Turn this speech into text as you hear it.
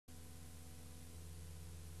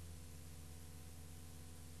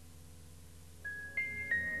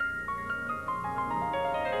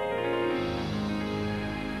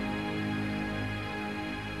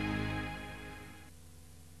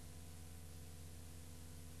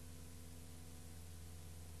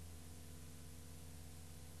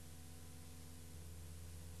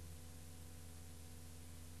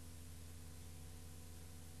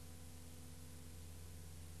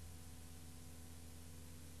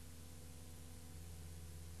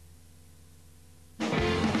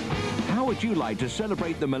would you like to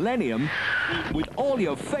celebrate the millennium with all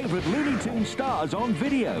your favorite Looney Tunes stars on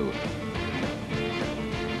video?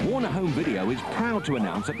 Warner Home Video is proud to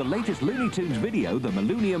announce that the latest Looney Tunes video, the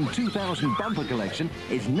Mil-Looney-Um 2000 Bumper Collection,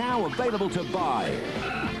 is now available to buy.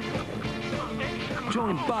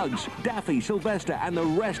 Join Bugs, Daffy, Sylvester and the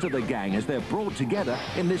rest of the gang as they're brought together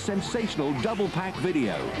in this sensational double-pack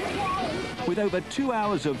video. With over 2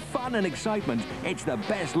 hours of fun and excitement, it's the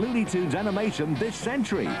best Looney Tunes animation this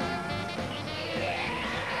century.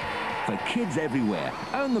 For kids everywhere,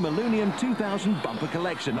 own the Mil-Looney-Um 2000 Bumper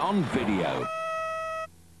Collection on video.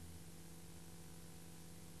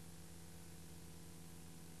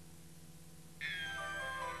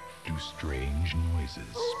 Do strange noises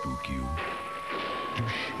spook you? Do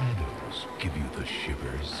shadows give you the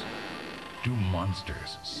shivers? Do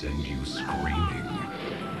monsters send you screaming?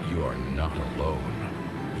 You're not alone.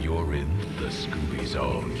 You're in the Scooby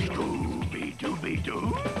Zone.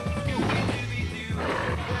 Scooby-Dooby-Doo.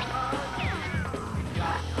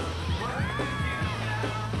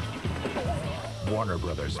 Warner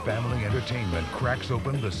Brothers Family Entertainment cracks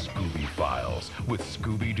open the Scooby Files with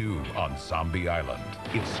Scooby-Doo on Zombie Island.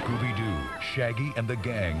 It's Scooby-Doo, Shaggy, and the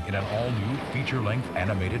gang in an all-new feature-length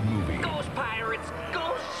animated movie. Ghost pirates!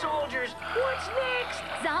 Ghost soldiers! What's next?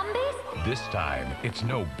 Zombies? This time, it's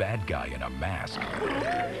no bad guy in a mask.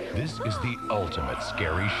 This is the ultimate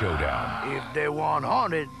scary showdown. If they want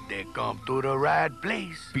haunted, they come to the right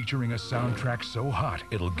place. Featuring a soundtrack so hot,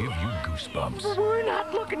 it'll give you goosebumps. We're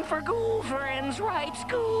not looking for ghoul friends, right,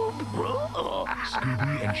 Scoob?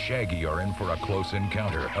 Scooby and Shaggy are in for a close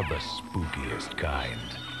encounter of the spookiest kind.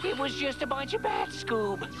 It was just a bunch of bats,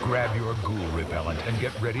 Scoob. Grab your ghoul repellent and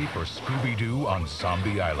get ready for Scooby-Doo on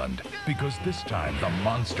Zombie Island. Because this time, the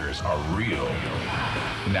monsters are real.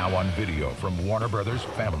 Now on video from Warner Brothers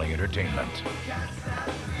Family Entertainment.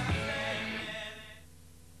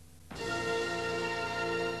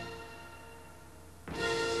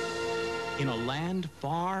 In a land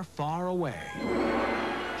far, far away,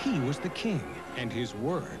 he was the king, and his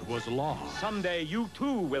word was law. Someday you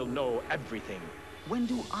too will know everything. When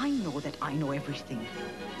do I know that I know everything?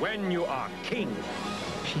 When you are king.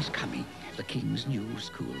 She's coming, the king's new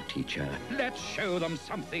school teacher. Let's show them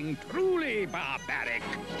something truly barbaric.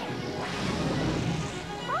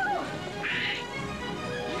 Oh.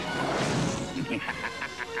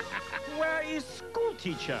 Where is school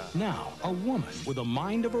teacher? Now, a woman with a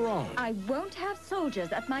mind of her own. I won't have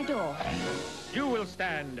soldiers at my door. You will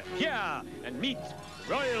stand here and meet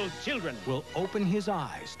royal children. Will open his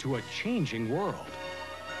eyes to a changing world.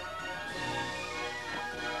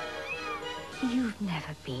 You've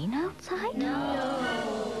never been outside? No.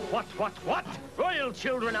 What? Royal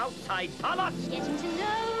children outside palace? Getting to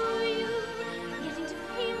know you, getting to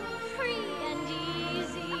feel free and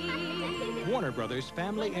easy. Warner Brothers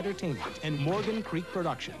Family Entertainment and Morgan Creek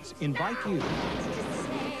Productions invite you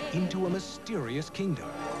into a mysterious kingdom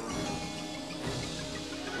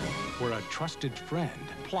where a trusted friend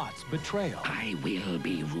plots betrayal. I will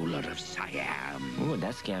be ruler of Siam. Ooh,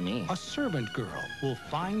 that scared me. A servant girl will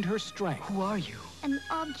find her strength. Who are you? An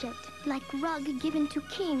object like rug given to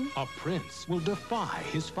king. A prince will defy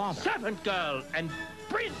his father. Servant girl and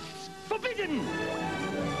prince forbidden.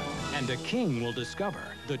 And a king will discover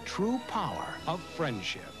the true power of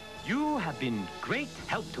friendship. You have been great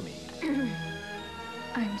help to me.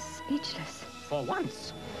 I'm speechless. For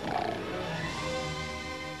once.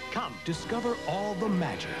 Come. Discover all the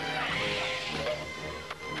magic,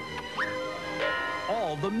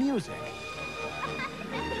 all the music,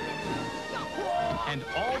 and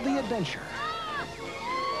all the adventure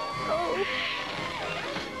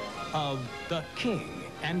of The King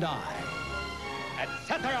and I.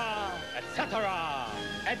 Etc., etc.,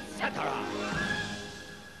 etc.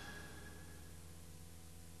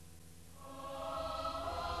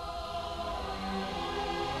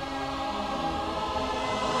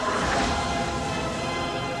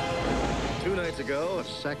 Ago, a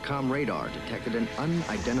SATCOM radar detected an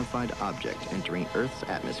unidentified object entering Earth's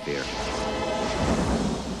atmosphere.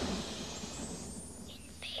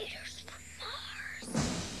 Invaders from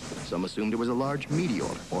Mars. Some assumed it was a large meteor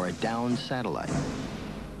or a downed satellite.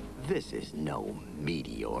 This is no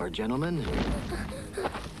meteor, gentlemen.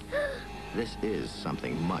 This is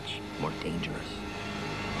something much more dangerous.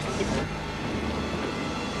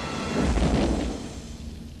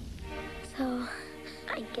 So,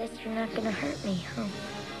 I guess you're not gonna hurt me, huh?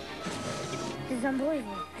 This is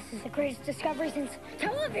unbelievable. This is the greatest discovery since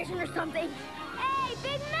television or something. Hey,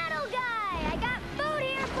 big metal guy! I got food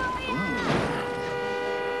here for you!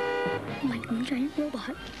 My own giant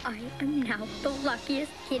robot. I am now the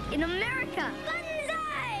luckiest kid in America.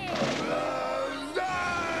 Banzai!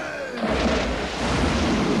 Banzai!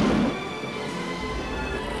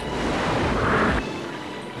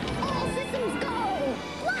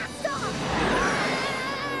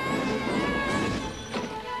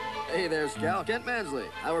 there, Scal. Kent Mansley.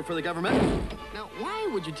 I work for the government. Now, why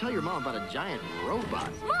would you tell your mom about a giant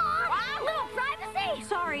robot? Mom! A little privacy!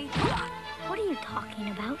 Sorry. What are you talking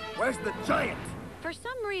about? Where's the giant? For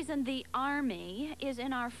some reason, the army is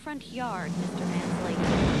in our front yard, Mr. Mansley.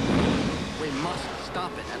 We must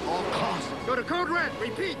stop it at all costs. Go to Code Red.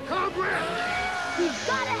 Repeat, Code Red. We've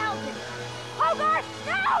got to help him. Hogarth,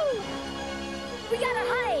 no! We gotta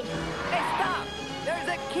hide. Hey, stop! There's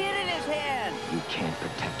a kid in his hand. You can't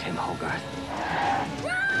protect him, Hogarth.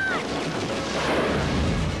 Run!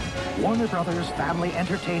 Warner Brothers Family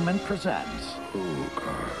Entertainment presents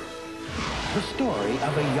the story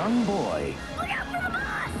of a young boy Look out for the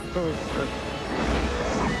boss!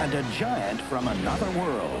 and a giant from another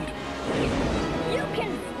world You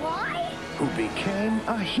can fly? who became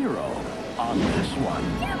a hero on this one.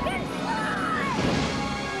 You can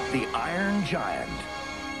fly! The Iron Giant.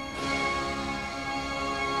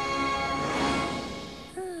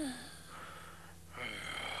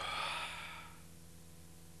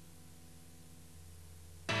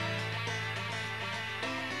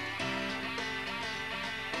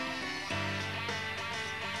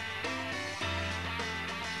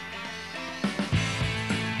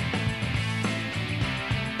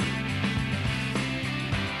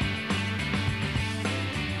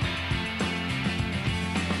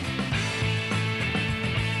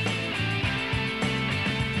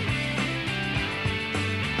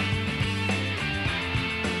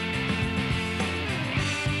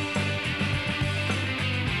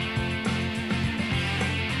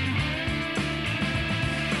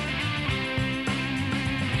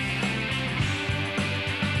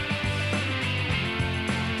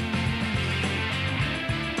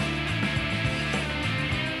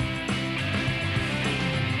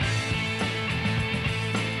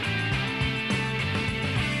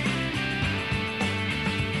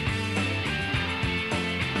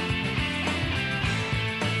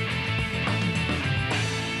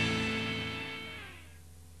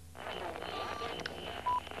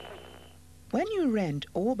 When you rent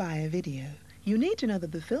or buy a video, you need to know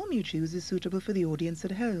that the film you choose is suitable for the audience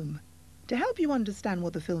at home. To help you understand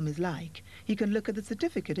what the film is like, you can look at the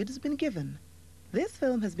certificate it has been given. This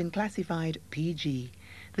film has been classified PG.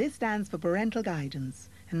 This stands for parental guidance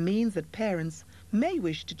and means that parents may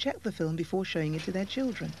wish to check the film before showing it to their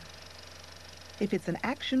children. If it's an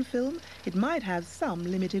action film, it might have some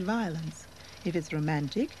limited violence. If it's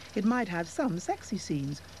romantic, it might have some sexy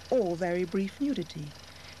scenes or very brief nudity.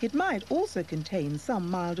 It might also contain some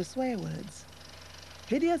milder swear words.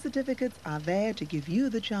 Video certificates are there to give you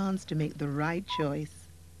the chance to make the right choice.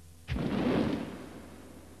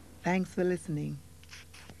 Thanks for listening.